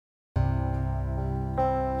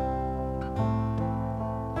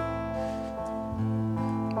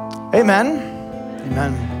Amen.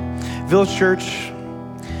 Amen. Village Church,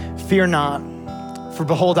 fear not, for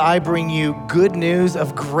behold, I bring you good news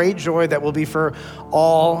of great joy that will be for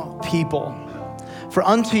all people. For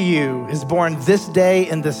unto you is born this day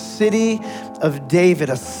in the city of David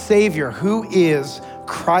a Savior who is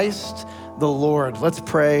Christ the Lord. Let's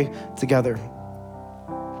pray together.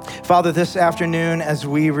 Father, this afternoon, as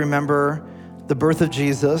we remember the birth of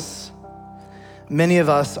Jesus, many of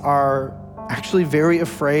us are actually very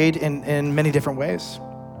afraid in many different ways.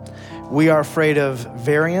 We are afraid of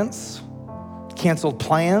variants, canceled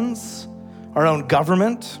plans, our own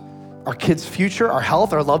government, our kids' future, our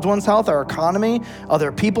health, our loved ones' health, our economy,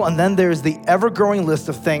 other people, and then there's the ever-growing list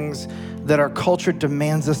of things that our culture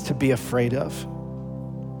demands us to be afraid of.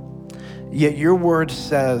 Yet your word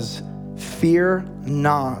says, fear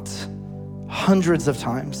not, hundreds of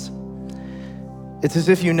times. It's as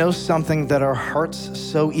if you know something that our hearts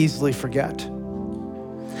so easily forget.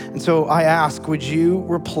 And so I ask, would you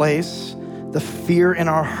replace the fear in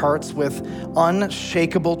our hearts with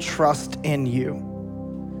unshakable trust in you?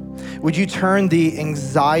 Would you turn the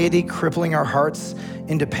anxiety crippling our hearts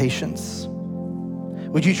into patience?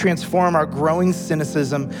 Would you transform our growing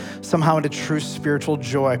cynicism somehow into true spiritual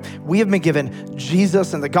joy? We have been given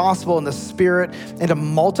Jesus and the gospel and the Spirit and a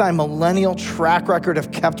multi-millennial track record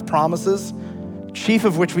of kept promises, chief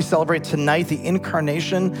of which we celebrate tonight, the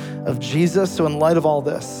incarnation of Jesus. So in light of all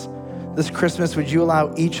this Christmas, would you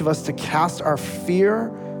allow each of us to cast our fear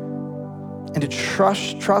and to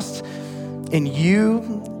trust in you,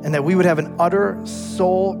 and that we would have an utter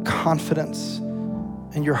soul confidence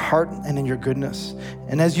in your heart and in your goodness.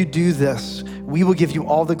 And as you do this, we will give you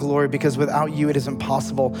all the glory, because without you, it is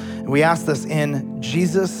impossible. And we ask this in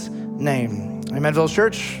Jesus' name. Amen, Village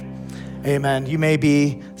Church. Amen. You may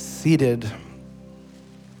be seated.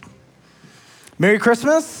 Merry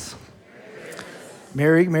Christmas.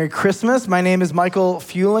 Merry Christmas. My name is Michael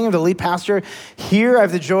Fueling. I'm the lead pastor here. I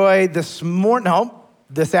have the joy this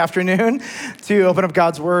afternoon to open up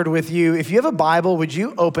God's word with you. If you have a Bible, would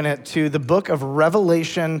you open it to the book of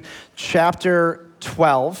Revelation chapter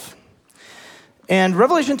 12? And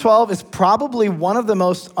Revelation 12 is probably one of the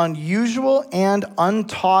most unusual and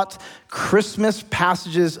untaught Christmas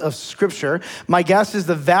passages of Scripture. My guess is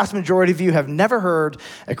the vast majority of you have never heard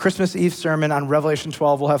a Christmas Eve sermon on Revelation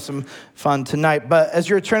 12. We'll have some fun tonight. But as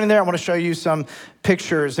you're turning there, I want to show you some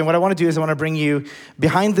pictures. And what I want to do is I want to bring you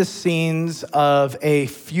behind the scenes of a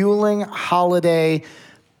Fueling holiday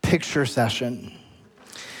picture session.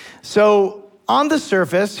 So, on the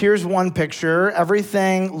surface, here's one picture.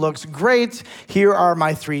 Everything looks great. Here are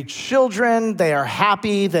my 3 children. They are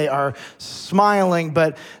happy. They are smiling.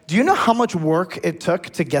 But do you know how much work it took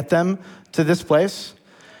to get them to this place?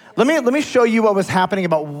 Let me show you what was happening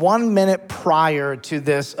about 1 minute prior to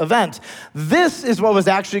this event. This is what was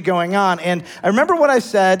actually going on. And I remember what I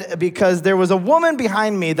said because there was a woman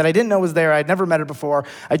behind me that I didn't know was there. I'd never met her before.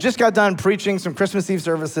 I just got done preaching some Christmas Eve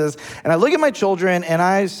services. And I look at my children and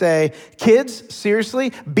I say, kids,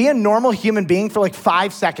 seriously, be a normal human being for like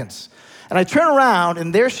 5 seconds. And I turn around,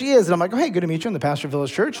 and there she is. And I'm like, oh, hey, good to meet you. I'm the pastor of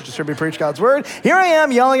Village Church. You just heard me preach God's word. Here I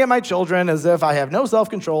am yelling at my children as if I have no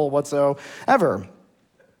self-control whatsoever.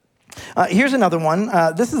 Here's another one.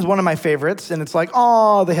 This is one of my favorites, and it's like,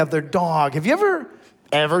 oh, they have their dog. Have you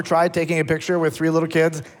ever tried taking a picture with 3 little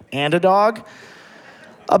kids and a dog?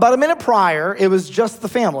 About a minute prior, it was just the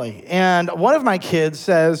family. And one of my kids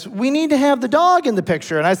says, we need to have the dog in the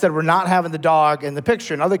picture. And I said, we're not having the dog in the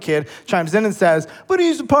picture. Another kid chimes in and says, but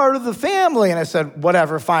he's a part of the family. And I said,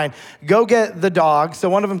 whatever, fine. Go get the dog. So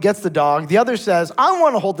one of them gets the dog. The other says, I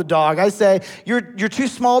want to hold the dog. I say, you're too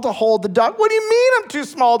small to hold the dog. What do you mean I'm too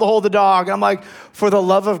small to hold the dog? And I'm like, for the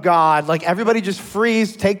love of God, like everybody just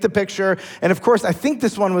freeze, take the picture. And of course, I think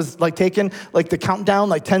this one was like taken, like the countdown,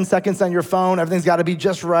 like 10 seconds on your phone. Everything's got to be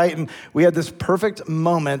just right. And we had this perfect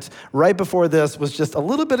moment. Right before this was just a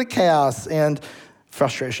little bit of chaos and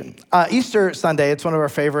frustration. Easter Sunday, it's one of our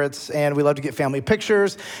favorites, and we love to get family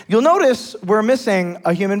pictures. You'll notice we're missing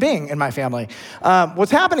a human being in my family.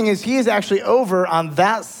 What's happening is he is actually over on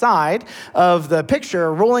that side of the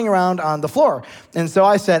picture, rolling around on the floor. And so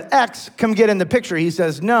I said, X, come get in the picture. He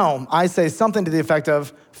says, no. I say something to the effect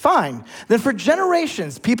of, fine. Then for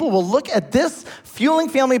generations, people will look at this Fueling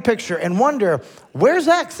family picture and wonder, where's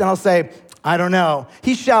X? And I'll say, I don't know.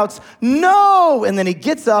 He shouts, no! And then he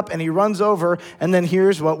gets up and he runs over, and then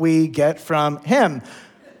here's what we get from him.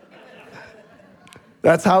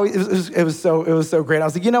 That's how it was so great. I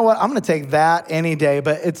was like, you know what? I'm going to take that any day.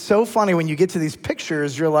 But it's so funny when you get to these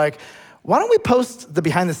pictures, you're like, why don't we post the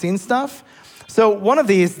behind the scenes stuff? So one of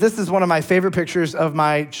these, this is one of my favorite pictures of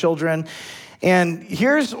my children. And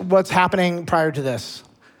here's what's happening prior to this.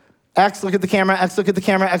 X, look at the camera. X, look at the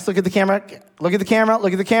camera. X, look at the camera. Look at the camera.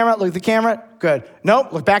 Look at the camera. Look at the camera. Good.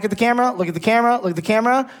 Nope. Look back at the camera. Look at the camera. Look at the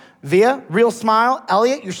camera. Via, real smile.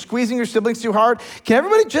 Elliot, you're squeezing your siblings too hard. Can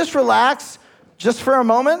everybody just relax just for a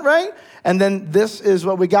moment, right? And then this is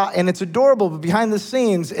what we got. And it's adorable, but behind the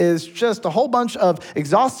scenes is just a whole bunch of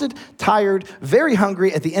exhausted, tired, very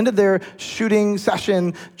hungry, at the end of their shooting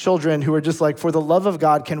session, children who are just like, for the love of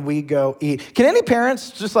God, can we go eat? Can any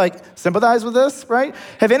parents just like sympathize with this, right?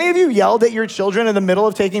 Have any of you yelled at your children in the middle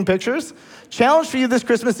of taking pictures? Challenge for you this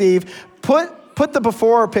Christmas Eve, put the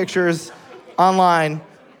before pictures online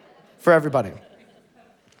for everybody.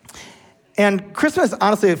 And Christmas,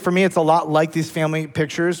 honestly, for me, it's a lot like these family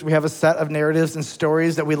pictures. We have a set of narratives and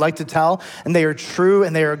stories that we like to tell, and they are true,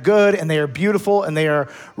 and they are good, and they are beautiful, and they are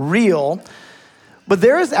real. But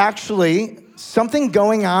there is actually something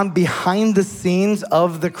going on behind the scenes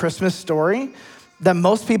of the Christmas story that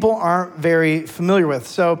most people aren't very familiar with.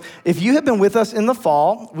 So if you have been with us in the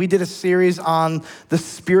fall, we did a series on the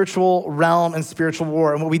spiritual realm and spiritual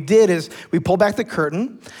war. And what we did is we pulled back the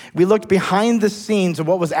curtain. We looked behind the scenes of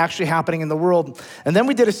what was actually happening in the world. And then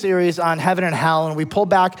we did a series on heaven and hell, and we pulled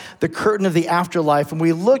back the curtain of the afterlife, and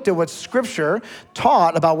we looked at what Scripture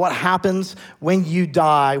taught about what happens when you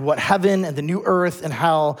die, what heaven and the new earth and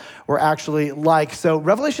hell were actually like. So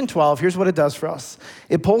Revelation 12, here's what it does for us.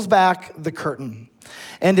 It pulls back the curtain.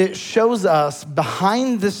 And it shows us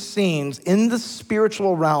behind the scenes in the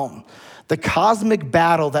spiritual realm, the cosmic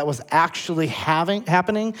battle that was actually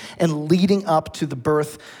happening and leading up to the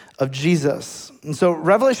birth of Jesus. And so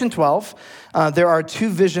Revelation 12, there are two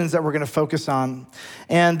visions that we're going to focus on.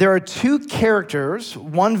 And there are two characters.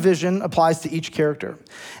 One vision applies to each character.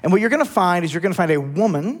 And what you're going to find is you're going to find a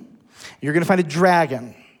woman, you're going to find a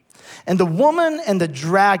dragon. And the woman and the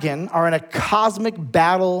dragon are in a cosmic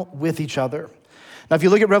battle with each other. Now, if you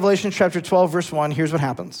look at Revelation chapter 12, verse 1, here's what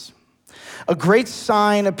happens. A great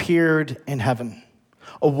sign appeared in heaven.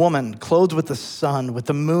 A woman clothed with the sun, with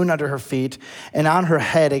the moon under her feet, and on her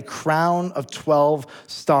head a crown of 12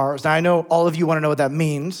 stars. Now, I know all of you want to know what that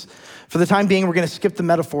means. For the time being, we're going to skip the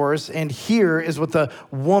metaphors, and here is what the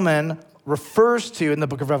woman refers to in the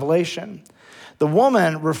book of Revelation. The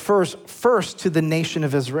woman refers first to the nation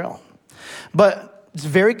of Israel. But it's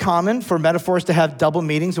very common for metaphors to have double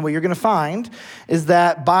meanings, and what you're going to find is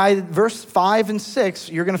that by verse 5 and 6,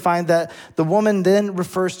 you're going to find that the woman then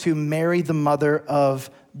refers to Mary, the mother of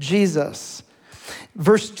Jesus.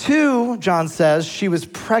 Verse 2, John says, she was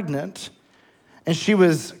pregnant, and she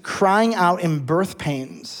was crying out in birth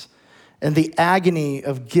pains and the agony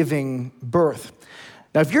of giving birth.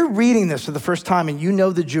 Now, if you're reading this for the first time and you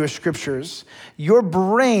know the Jewish scriptures, your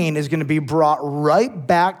brain is going to be brought right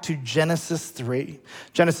back to Genesis 3.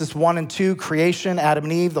 Genesis 1 and 2, creation, Adam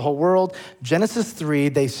and Eve, the whole world. Genesis 3,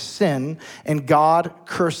 they sin, and God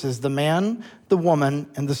curses the man, the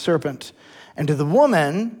woman, and the serpent. And to the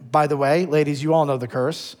woman, by the way, ladies, you all know the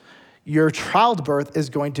curse, your childbirth is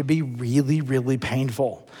going to be really, really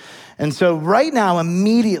painful. And so right now,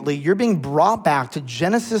 immediately, you're being brought back to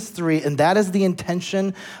Genesis 3, and that is the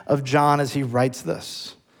intention of John as he writes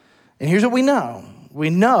this. And here's what we know. We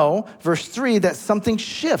know, verse 3, that something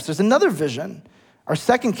shifts. There's another vision, our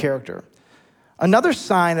second character. Another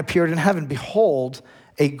sign appeared in heaven. Behold,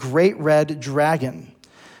 a great red dragon.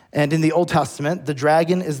 And in the Old Testament, the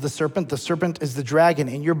dragon is the serpent is the dragon.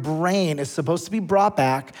 And your brain is supposed to be brought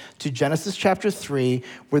back to Genesis chapter 3,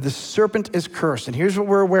 where the serpent is cursed. And here's what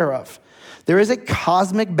we're aware of. There is a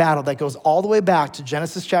cosmic battle that goes all the way back to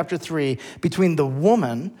Genesis chapter 3 between the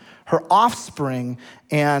woman, her offspring,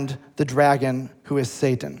 and the dragon, who is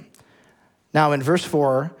Satan. Now, in verse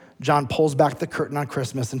 4, John pulls back the curtain on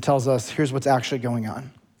Christmas and tells us, here's what's actually going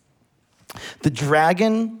on. The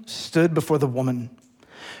dragon stood before the woman,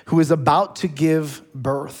 who is about to give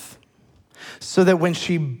birth, so that when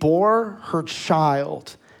she bore her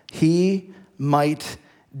child, he might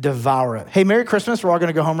devour it. Hey, Merry Christmas. We're all going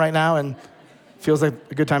to go home right now, and feels like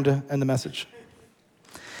a good time to end the message.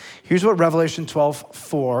 Here's what Revelation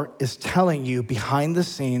 12:4 is telling you behind the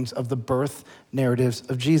scenes of the birth narratives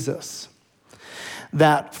of Jesus.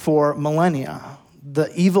 That for millennia,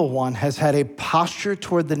 the evil one has had a posture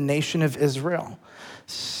toward the nation of Israel,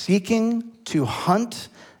 seeking to hunt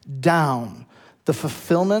down the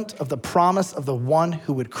fulfillment of the promise of the one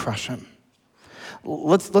who would crush him.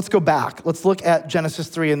 Let's go back. Let's look at Genesis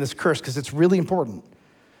 3 and this curse, because it's really important.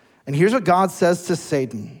 And here's what God says to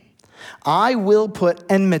Satan. I will put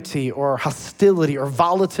enmity or hostility or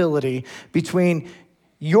volatility between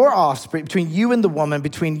your offspring, between you and the woman,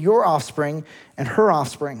 between your offspring and her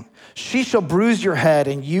offspring. She shall bruise your head,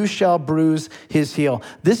 and you shall bruise his heel.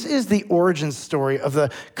 This is the origin story of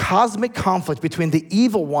the cosmic conflict between the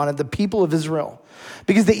evil one and the people of Israel.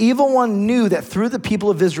 Because the evil one knew that through the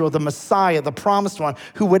people of Israel, the Messiah, the promised one,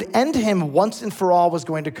 who would end him once and for all, was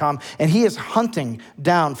going to come. And he is hunting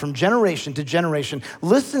down from generation to generation,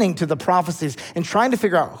 listening to the prophecies and trying to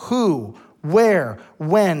figure out who, where,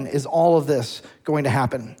 when is all of this going to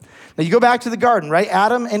happen. Now you go back to the garden, right?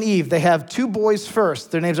 Adam and Eve, they have two boys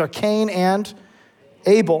first. Their names are Cain and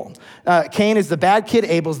Abel. Cain is the bad kid,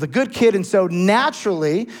 Abel's the good kid, and so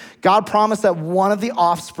naturally, God promised that one of the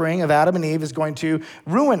offspring of Adam and Eve is going to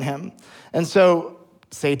ruin him. And so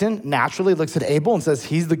Satan naturally looks at Abel and says,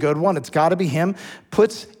 he's the good one, it's gotta be him,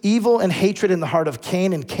 puts evil and hatred in the heart of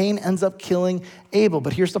Cain, and Cain ends up killing Abel.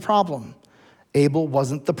 But here's the problem. Abel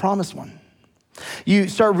wasn't the promised one. You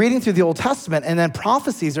start reading through the Old Testament, and then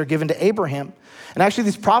prophecies are given to Abraham. And actually,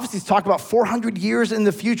 these prophecies talk about 400 years in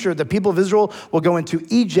the future. The people of Israel will go into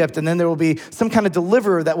Egypt, and then there will be some kind of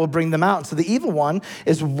deliverer that will bring them out. So the evil one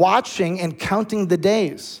is watching and counting the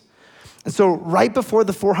days. And so right before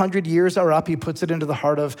the 400 years are up, he puts it into the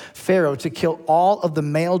heart of Pharaoh to kill all of the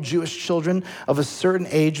male Jewish children of a certain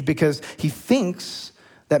age because he thinks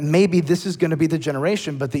that maybe this is going to be the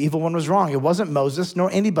generation, but the evil one was wrong. It wasn't Moses nor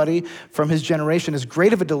anybody from his generation. As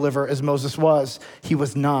great of a deliverer as Moses was, he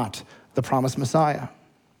was not the promised Messiah.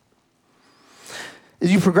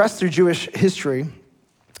 As you progress through Jewish history,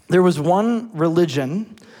 there was one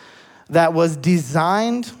religion that was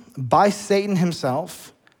designed by Satan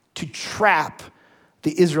himself to trap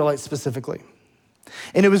the Israelites specifically.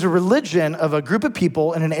 And it was a religion of a group of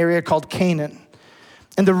people in an area called Canaan.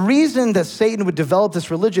 And the reason that Satan would develop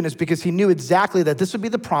this religion is because he knew exactly that this would be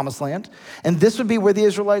the promised land, and this would be where the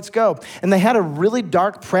Israelites go. And they had a really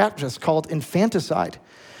dark practice called infanticide.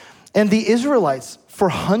 And the Israelites, for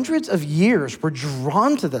hundreds of years, were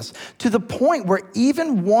drawn to this, to the point where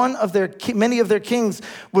even many of their kings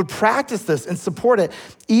would practice this and support it.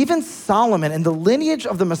 Even Solomon, in the lineage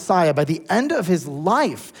of the Messiah, by the end of his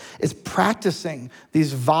life, is practicing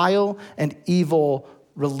these vile and evil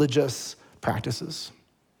religious practices.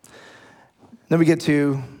 Then we get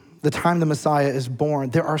to the time the Messiah is born.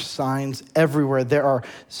 There are signs everywhere. There are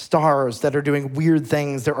stars that are doing weird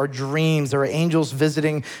things. There are dreams. There are angels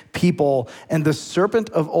visiting people. And the serpent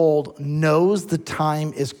of old knows the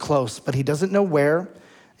time is close, but he doesn't know where.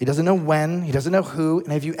 He doesn't know when. He doesn't know who.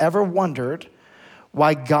 And have you ever wondered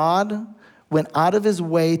why God went out of his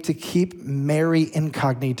way to keep Mary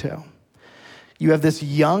incognito? You have this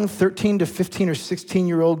young 13 to 15 or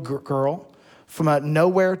 16-year-old girl from a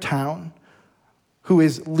nowhere town who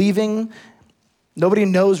is leaving. Nobody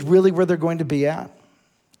knows really where they're going to be at.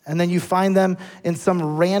 And then you find them in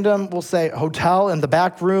some random, we'll say, hotel in the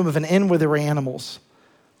back room of an inn where there were animals.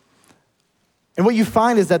 And what you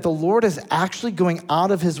find is that the Lord is actually going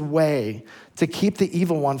out of his way to keep the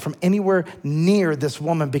evil one from anywhere near this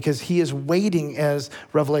woman because he is waiting, as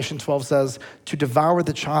Revelation 12 says, to devour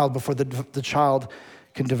the child before the child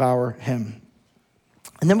can devour him.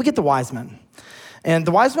 And then we get the wise men. And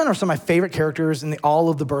the wise men are some of my favorite characters in all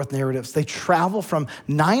of the birth narratives. They travel from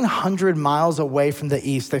 900 miles away from the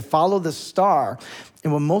east. They follow the star.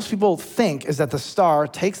 And what most people think is that the star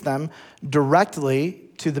takes them directly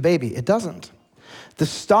to the baby. It doesn't. The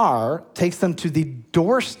star takes them to the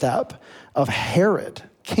doorstep of Herod,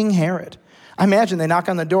 King Herod. I imagine they knock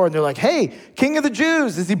on the door and they're like, hey, King of the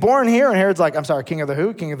Jews, is he born here? And Herod's like, I'm sorry, King of the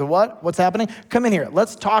who? King of the what? What's happening? Come in here.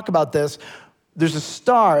 Let's talk about this. There's a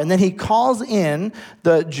star, and then he calls in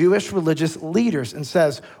the Jewish religious leaders and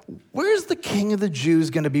says, where's the King of the Jews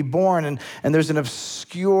going to be born? And there's an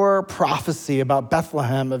obscure prophecy about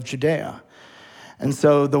Bethlehem of Judea. And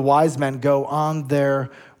so the wise men go on their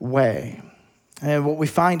way. And what we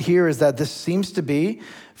find here is that this seems to be,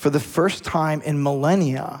 for the first time in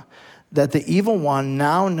millennia, that the evil one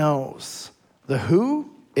now knows the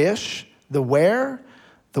who-ish, the where,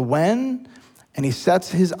 the when, and he sets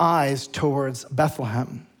his eyes towards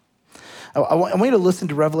Bethlehem. I want you to listen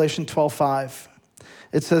to Revelation 12:5.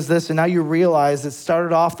 It says this, and now you realize it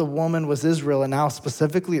started off the woman was Israel, and now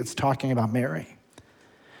specifically it's talking about Mary.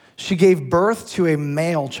 She gave birth to a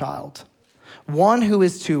male child, one who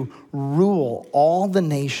is to rule all the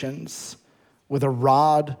nations with a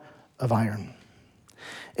rod of iron.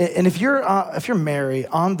 And if you're Mary,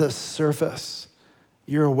 on the surface,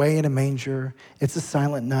 you're away in a manger, it's a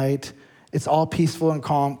silent night, it's all peaceful and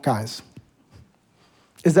calm. Guys,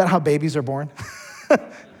 is that how babies are born?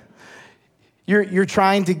 You're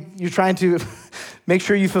trying to make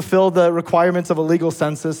sure you fulfill the requirements of a legal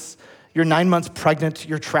census. You're 9 months pregnant,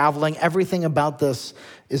 you're traveling. Everything about this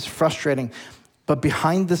is frustrating. But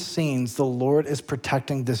behind the scenes, the Lord is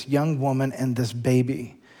protecting this young woman and this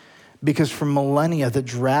baby because for millennia, the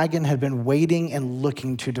dragon had been waiting and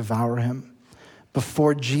looking to devour him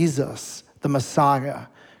before Jesus, the Messiah,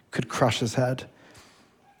 could crush his head.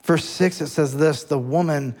 Verse 6, it says this, the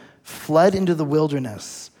woman fled into the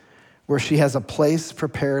wilderness where she has a place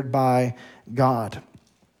prepared by God.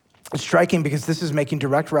 It's striking because this is making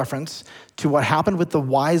direct reference to what happened with the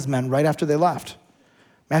wise men right after they left.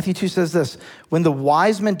 Matthew 2 says this, when the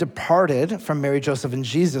wise men departed from Mary, Joseph, and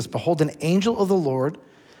Jesus, behold, an angel of the Lord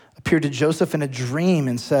appeared to Joseph in a dream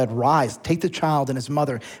and said, rise, take the child and his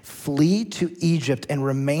mother, flee to Egypt and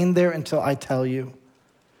remain there until I tell you.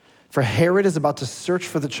 For Herod is about to search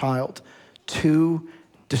for the child to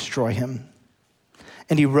destroy him.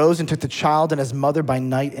 And he rose and took the child and his mother by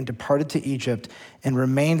night and departed to Egypt and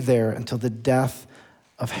remained there until the death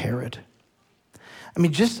of Herod. I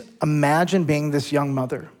mean, just imagine being this young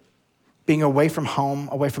mother, being away from home,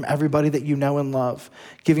 away from everybody that you know and love,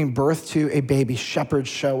 giving birth to a baby. Shepherds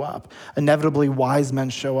show up. Inevitably, wise men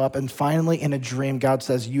show up. And finally, in a dream, God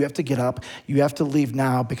says, you have to get up. You have to leave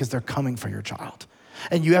now because they're coming for your child.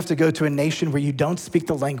 And you have to go to a nation where you don't speak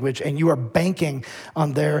the language and you are banking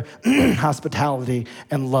on their hospitality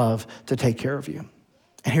and love to take care of you.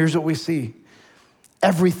 And here's what we see.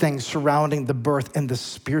 Everything surrounding the birth in the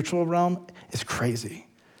spiritual realm is crazy.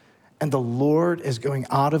 And the Lord is going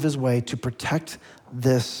out of his way to protect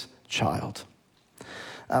this child.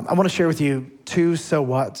 I want to share with you 2 so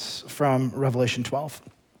whats from Revelation 12.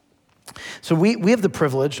 So we have the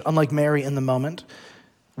privilege, unlike Mary in the moment,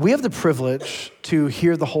 we have the privilege to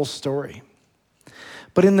hear the whole story.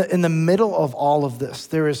 But in the middle of all of this,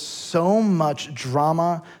 there is so much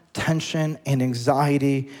drama, tension, and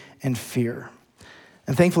anxiety and fear.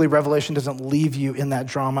 And thankfully, Revelation doesn't leave you in that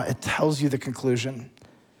drama. It tells you the conclusion.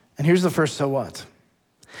 And here's the first so what.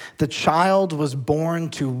 The child was born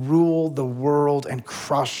to rule the world and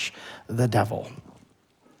crush the devil.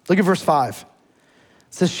 Look at verse 5.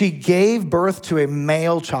 It says, she gave birth to a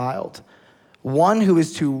male child, one who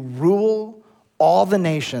is to rule all the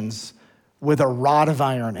nations with a rod of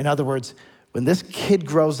iron. In other words, when this kid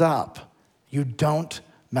grows up, you don't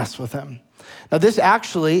mess with him. Now, this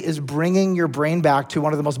actually is bringing your brain back to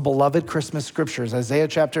one of the most beloved Christmas scriptures, Isaiah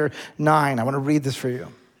chapter 9. I want to read this for you.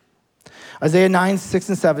 Isaiah 9, 6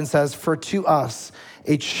 and 7 says, for to us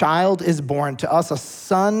a child is born, to us a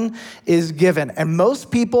son is given. And most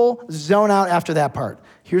people zone out after that part.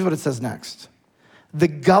 Here's what it says next. The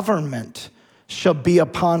government shall be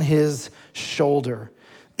upon his shoulder,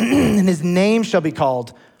 and his name shall be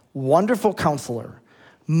called Wonderful Counselor,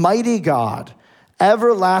 Mighty God,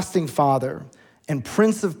 Everlasting Father, and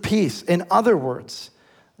Prince of Peace. In other words,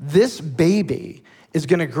 this baby is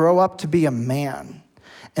going to grow up to be a man.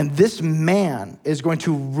 And this man is going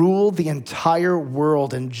to rule the entire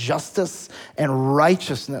world in justice and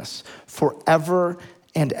righteousness forever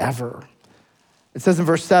and ever. It says in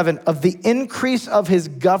verse 7, of the increase of his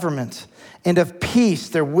government and of peace,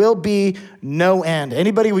 there will be no end.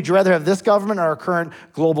 Anybody, would you rather have this government or our current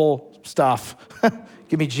global stuff?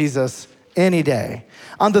 Give me Jesus any day.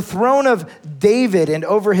 On the throne of David and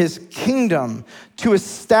over his kingdom, to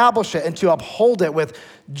establish it and to uphold it with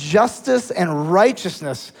justice and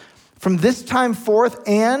righteousness from this time forth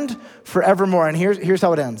and forevermore. And here's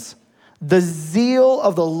how it ends. The zeal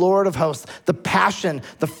of the Lord of hosts, the passion,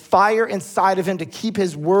 the fire inside of him to keep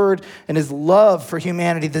his word and his love for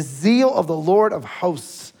humanity, the zeal of the Lord of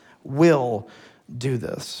hosts will do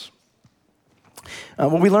this.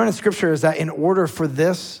 What we learn in scripture is that in order for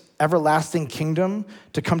this everlasting kingdom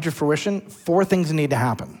to come to fruition, 4 things need to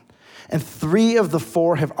happen. And 3 of the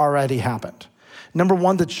 4 have already happened. Number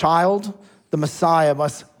 1, the child, the Messiah,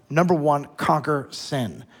 must, number 1, conquer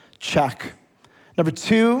sin. Check. Number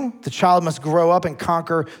 2, the child must grow up and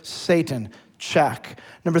conquer Satan. Check.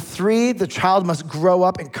 Number 3, the child must grow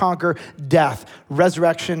up and conquer death.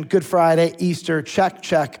 Resurrection, Good Friday, Easter, check,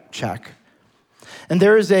 check, check. And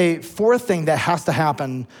there is a 4th thing that has to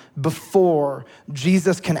happen before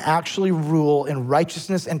Jesus can actually rule in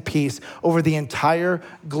righteousness and peace over the entire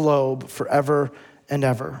globe forever and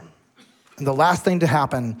ever. And the last thing to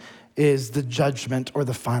happen is the judgment or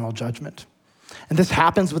the final judgment. And this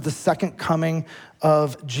happens with the second coming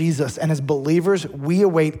of Jesus. And as believers, we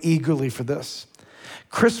await eagerly for this.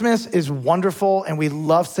 Christmas is wonderful, and we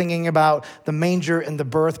love singing about the manger and the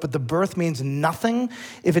birth, but the birth means nothing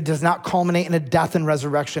if it does not culminate in a death and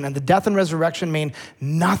resurrection. And the death and resurrection mean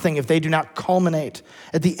nothing if they do not culminate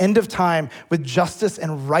at the end of time with justice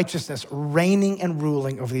and righteousness reigning and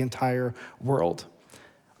ruling over the entire world.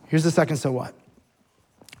 Here's the second so what.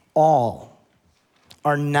 all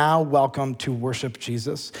are now welcome to worship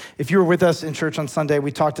Jesus. If you were with us in church on Sunday,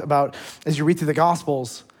 we talked about, as you read through the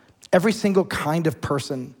Gospels, every single kind of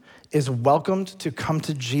person is welcomed to come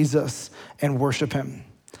to Jesus and worship him.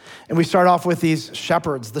 And we start off with these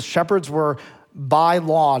shepherds. The shepherds were, by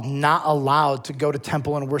law, not allowed to go to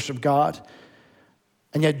temple and worship God.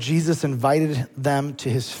 And yet Jesus invited them to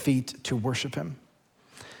his feet to worship him.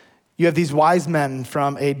 You have these wise men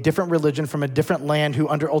from a different religion, from a different land, who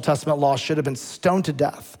under Old Testament law should have been stoned to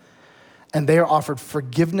death. And they are offered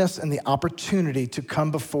forgiveness and the opportunity to come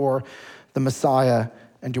before the Messiah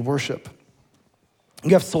and to worship.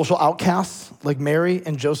 You have social outcasts like Mary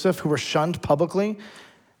and Joseph who were shunned publicly,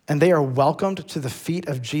 and they are welcomed to the feet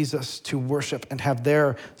of Jesus to worship and have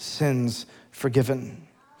their sins forgiven.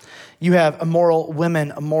 You have immoral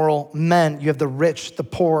women, immoral men. You have the rich, the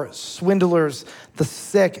poor, swindlers, the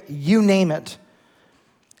sick, you name it.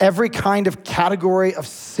 Every kind of category of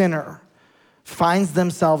sinner finds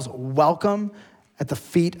themselves welcome at the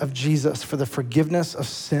feet of Jesus for the forgiveness of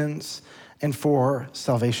sins and for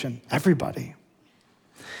salvation. Everybody.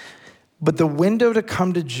 But the window to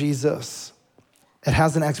come to Jesus, it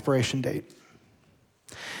has an expiration date.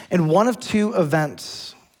 And one of two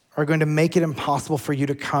events are going to make it impossible for you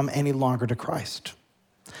to come any longer to Christ.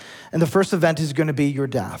 And the first event is going to be your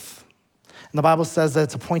death. And the Bible says that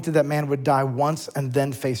it's appointed that man would die once and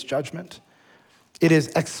then face judgment. It is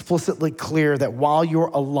explicitly clear that while you're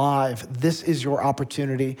alive, this is your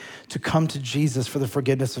opportunity to come to Jesus for the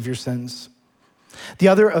forgiveness of your sins. The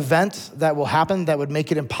other event that will happen that would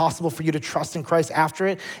make it impossible for you to trust in Christ after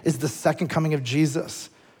it is the second coming of Jesus.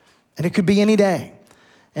 And it could be any day.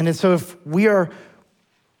 And so if we are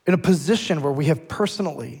in a position where we have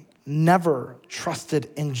personally never trusted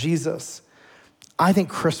in Jesus, I think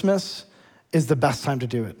Christmas is the best time to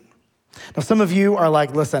do it. Now, some of you are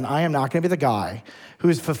like, listen, I am not gonna be the guy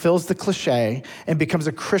who fulfills the cliche and becomes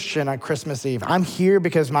a Christian on Christmas Eve. I'm here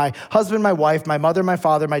because my husband, my wife, my mother, my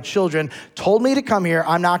father, my children told me to come here.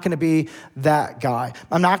 I'm not gonna be that guy.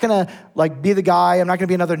 I'm not gonna be the guy. I'm not gonna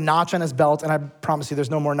be another notch on his belt. And I promise you, there's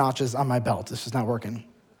no more notches on my belt. This is not working.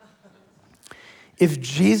 If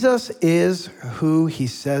Jesus is who he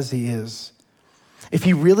says he is, if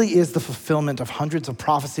he really is the fulfillment of hundreds of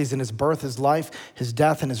prophecies in his birth, his life, his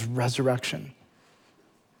death, and his resurrection,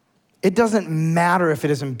 it doesn't matter if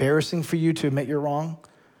it is embarrassing for you to admit you're wrong.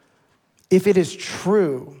 If it is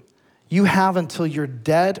true, you have until you're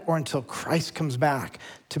dead or until Christ comes back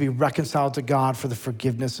to be reconciled to God for the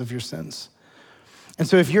forgiveness of your sins. And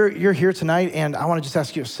so if you're here tonight, and I wanna just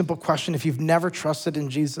ask you a simple question. If you've never trusted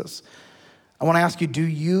in Jesus, I wanna ask you, do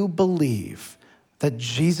you believe that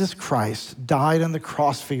Jesus Christ died on the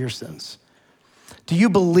cross for your sins? Do you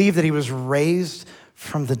believe that he was raised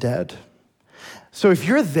from the dead? So if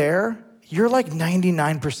you're there, you're like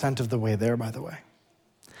 99% of the way there, by the way.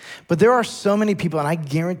 But there are so many people, and I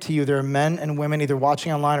guarantee you there are men and women either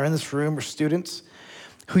watching online or in this room or students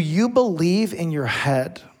who you believe in your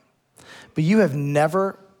head, but you have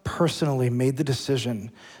never personally made the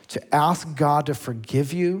decision to ask God to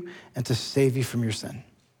forgive you and to save you from your sin.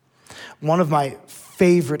 One of my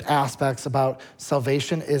favorite aspects about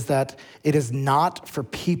salvation is that it is not for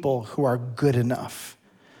people who are good enough.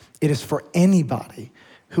 It is for anybody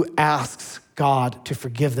who asks God to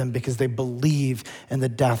forgive them because they believe in the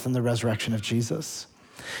death and the resurrection of Jesus.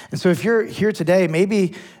 And so if you're here today,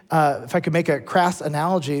 maybe if I could make a crass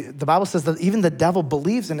analogy, the Bible says that even the devil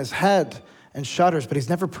believes in his head and shudders, but he's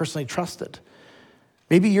never personally trusted.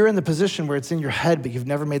 Maybe you're in the position where it's in your head, but you've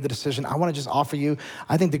never made the decision. I wanna just offer you,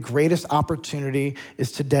 I think the greatest opportunity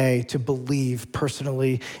is today to believe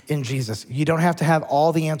personally in Jesus. You don't have to have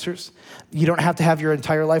all the answers. You don't have to have your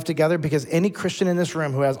entire life together, because any Christian in this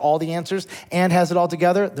room who has all the answers and has it all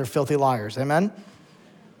together, they're filthy liars, amen?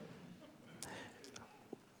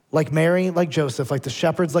 Like Mary, like Joseph, like the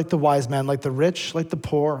shepherds, like the wise men, like the rich, like the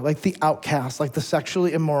poor, like the outcasts, like the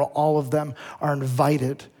sexually immoral, all of them are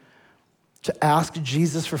invited to ask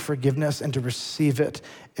Jesus for forgiveness and to receive it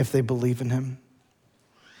if they believe in him.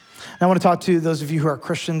 And I want to talk to those of you who are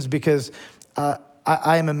Christians, because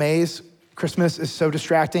I am amazed. Christmas is so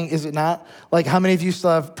distracting, is it not? Like, how many of you still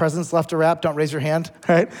have presents left to wrap? Don't raise your hand,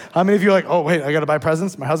 right? How many of you are like, oh, wait, I got to buy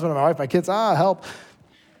presents? My husband, my wife, my kids, help.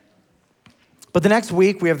 But the next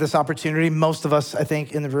week, we have this opportunity, most of us, I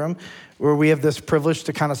think, in the room, where we have this privilege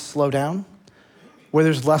to kind of slow down, where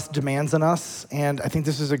there's less demands on us. And I think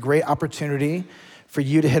this is a great opportunity for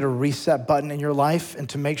you to hit a reset button in your life and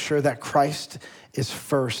to make sure that Christ is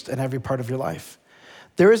first in every part of your life.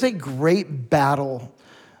 There is a great battle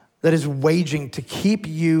that is waging to keep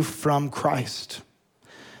you from Christ.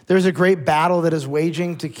 There's a great battle that is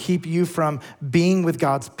waging to keep you from being with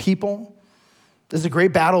God's people. There's a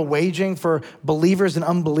great battle waging for believers and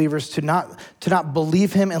unbelievers to not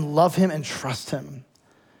believe him and love him and trust him.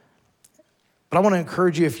 But I want to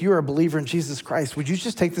encourage you, if you are a believer in Jesus Christ, would you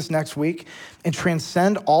just take this next week and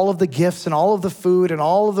transcend all of the gifts and all of the food and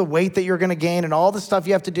all of the weight that you're going to gain and all the stuff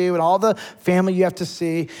you have to do and all the family you have to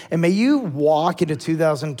see. And may you walk into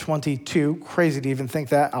 2022, crazy to even think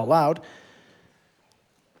that out loud,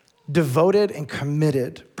 devoted and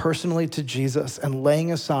committed personally to Jesus and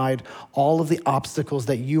laying aside all of the obstacles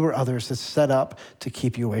that you or others have set up to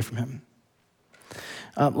keep you away from him.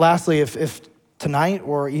 Lastly, if tonight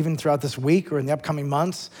or even throughout this week or in the upcoming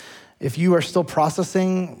months, if you are still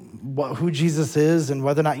processing who Jesus is and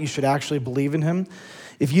whether or not you should actually believe in him,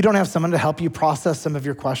 if you don't have someone to help you process some of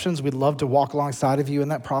your questions, we'd love to walk alongside of you in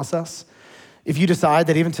that process. If you decide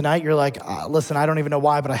that even tonight you're like, listen, I don't even know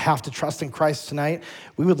why, but I have to trust in Christ tonight,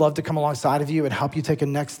 we would love to come alongside of you and help you take a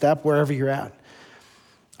next step wherever you're at.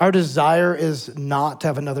 Our desire is not to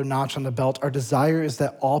have another notch on the belt. Our desire is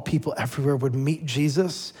that all people everywhere would meet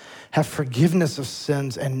Jesus, have forgiveness of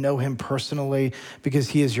sins, and know him personally because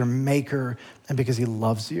he is your maker and because he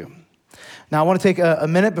loves you. Now, I want to take a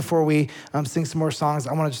minute before we sing some more songs.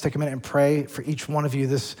 I want to just take a minute and pray for each one of you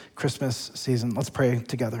this Christmas season. Let's pray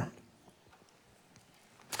together.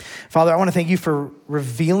 Father, I want to thank you for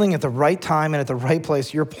revealing at the right time and at the right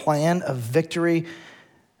place your plan of victory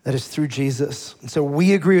that is through Jesus. And so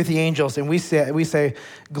we agree with the angels and we say,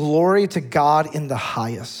 glory to God in the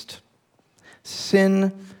highest.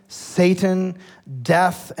 Sin, Satan,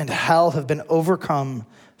 death, and hell have been overcome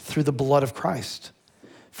through the blood of Christ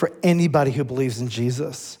for anybody who believes in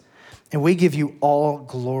Jesus. And we give you all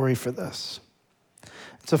glory for this.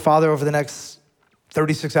 So Father, over the next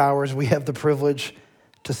 36 hours, we have the privilege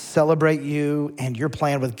to celebrate you and your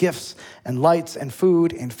plan with gifts and lights and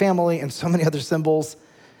food and family and so many other symbols.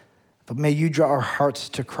 But may you draw our hearts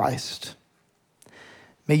to Christ.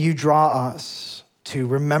 May you draw us to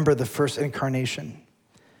remember the first incarnation.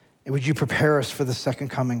 And would you prepare us for the second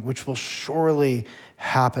coming, which will surely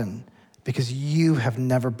happen because you have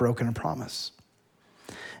never broken a promise.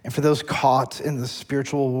 And for those caught in the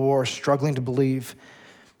spiritual war, struggling to believe,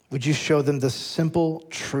 would you show them the simple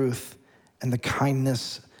truth and the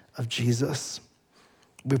kindness of Jesus?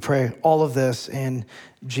 We pray all of this in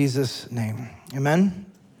Jesus' name. Amen.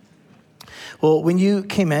 Well, when you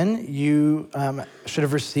came in, you should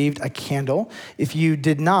have received a candle. If you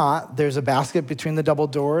did not, there's a basket between the double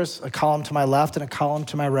doors, a column to my left and a column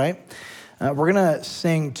to my right. We're gonna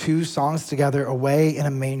sing two songs together, Away in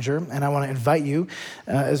a Manger, and I wanna invite you,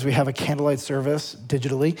 as we have a candlelight service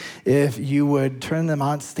digitally, if you would turn them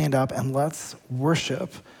on, stand up, and let's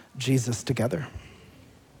worship Jesus together.